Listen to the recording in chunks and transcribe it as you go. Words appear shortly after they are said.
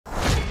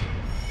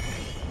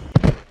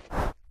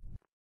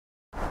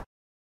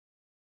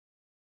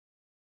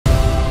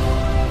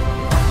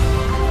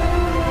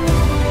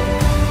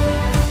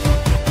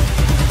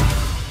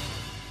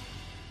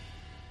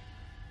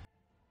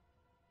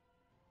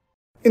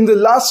In the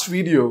last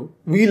video,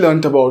 we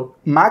learnt about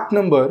Mach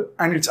number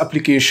and its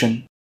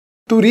application.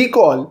 To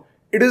recall,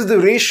 it is the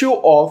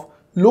ratio of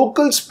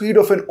local speed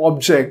of an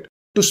object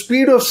to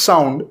speed of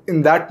sound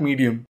in that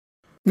medium.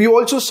 We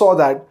also saw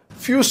that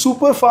few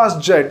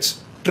superfast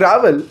jets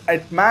travel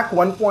at Mach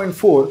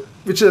 1.4,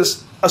 which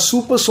is a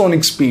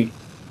supersonic speed.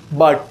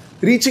 But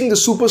reaching the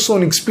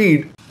supersonic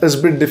speed is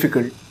a bit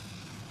difficult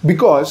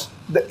because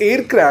the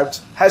aircraft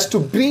has to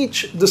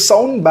breach the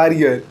sound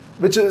barrier,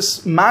 which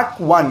is Mach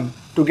 1,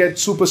 to get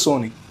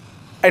supersonic.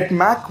 At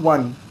Mach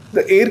 1,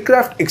 the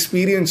aircraft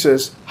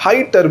experiences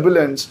high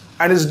turbulence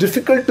and is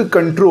difficult to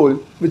control,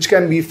 which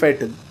can be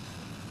fatal.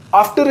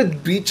 After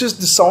it breaches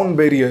the sound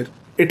barrier,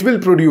 it will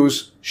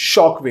produce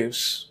shock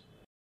waves.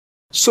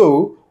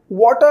 So,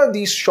 what are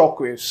these shock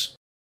waves?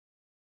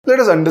 Let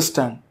us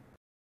understand.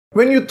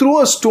 When you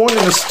throw a stone in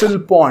a still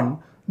pond,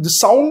 the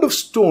sound of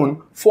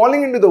stone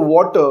falling into the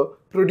water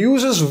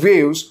produces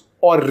waves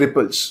or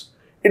ripples.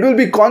 It will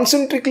be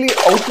concentrically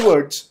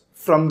outwards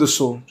from the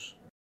source.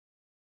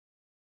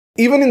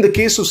 Even in the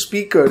case of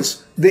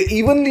speakers, they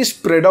evenly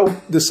spread out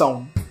the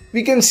sound.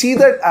 We can see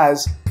that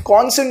as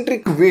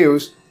concentric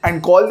waves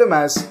and call them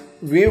as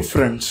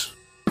wavefronts.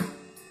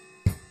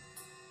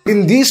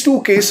 In these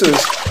two cases,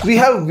 we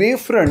have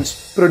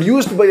wavefronts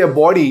produced by a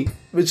body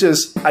which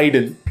is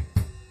idle.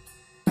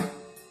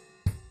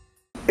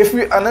 If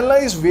we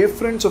analyze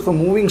wavefronts of a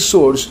moving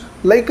source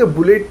like a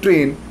bullet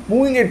train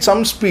moving at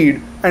some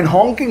speed and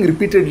honking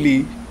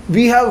repeatedly,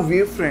 we have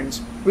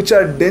wavefronts which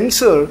are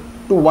denser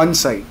to one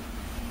side.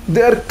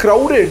 They are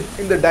crowded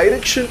in the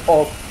direction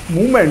of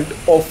movement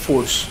of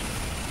force.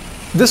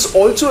 This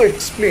also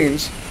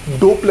explains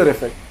Doppler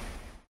effect.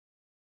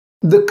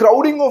 The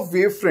crowding of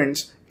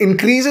wavefronts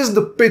increases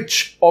the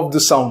pitch of the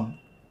sound.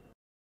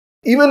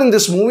 Even in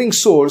this moving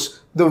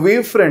source, the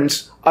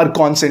wavefronts are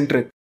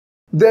concentric.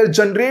 They are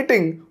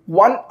generating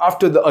one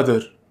after the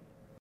other.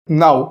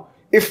 Now,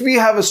 if we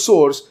have a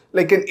source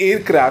like an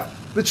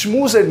aircraft which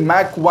moves at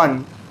Mach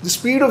 1, the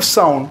speed of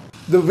sound,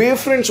 the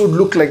wavefronts would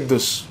look like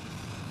this.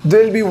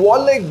 There will be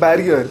wall-like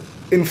barrier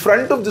in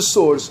front of the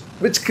source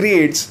which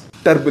creates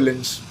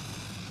turbulence.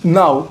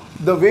 Now,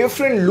 the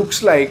wavefront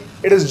looks like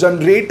it is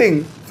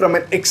generating from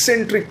an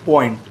eccentric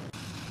point.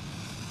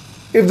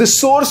 If the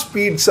source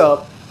speeds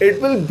up,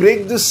 it will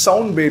break this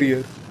sound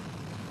barrier,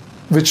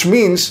 which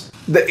means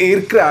the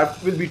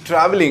aircraft will be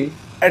traveling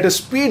at a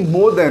speed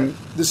more than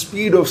the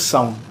speed of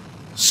sound.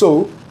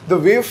 So, the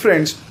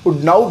wavefronts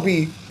would now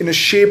be in a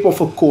shape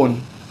of a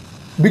cone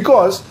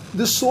because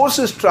the source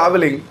is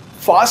traveling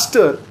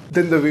faster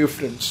than the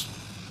wavefronts.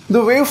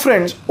 The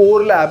wavefronts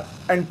overlap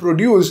and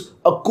produce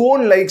a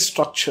cone-like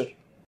structure.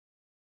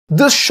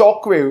 This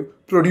shock wave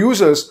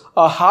produces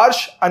a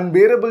harsh,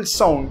 unbearable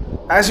sound,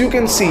 as you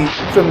can see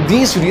from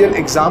these real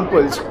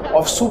examples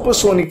of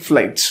supersonic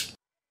flights.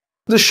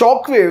 The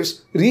shock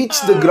waves reach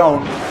the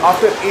ground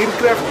after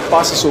aircraft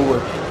passes over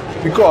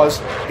because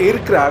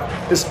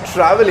aircraft is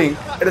traveling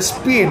at a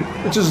speed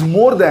which is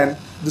more than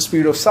the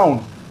speed of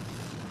sound.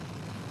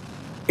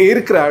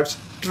 Aircrafts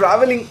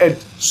traveling at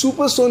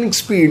supersonic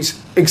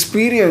speeds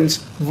experience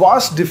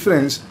vast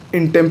difference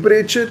in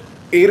temperature,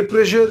 air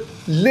pressure,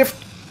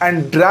 lift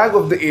and drag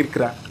of the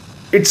aircraft.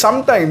 It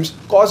sometimes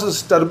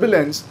causes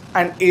turbulence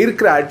and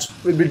aircrafts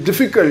will be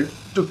difficult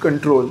to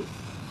control.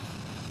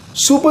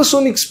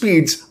 Supersonic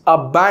speeds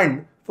are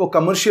banned for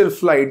commercial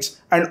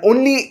flights and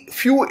only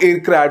few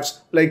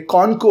aircrafts like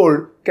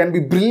Concorde can be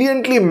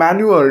brilliantly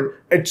maneuvered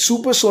at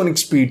supersonic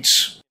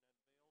speeds.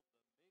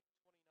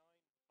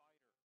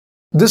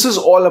 This is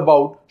all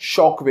about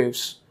shock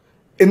waves.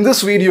 In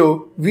this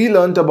video, we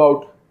learnt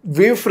about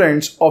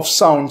wavefronts of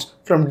sounds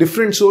from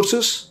different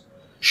sources,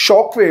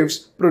 shock waves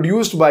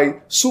produced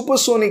by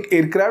supersonic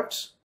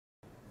aircrafts.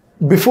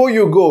 Before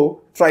you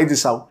go, try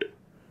this out.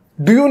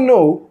 Do you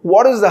know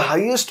what is the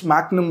highest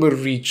Mach number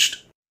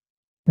reached?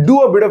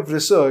 Do a bit of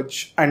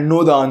research and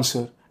know the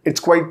answer. It's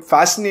quite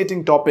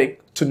fascinating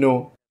topic to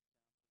know.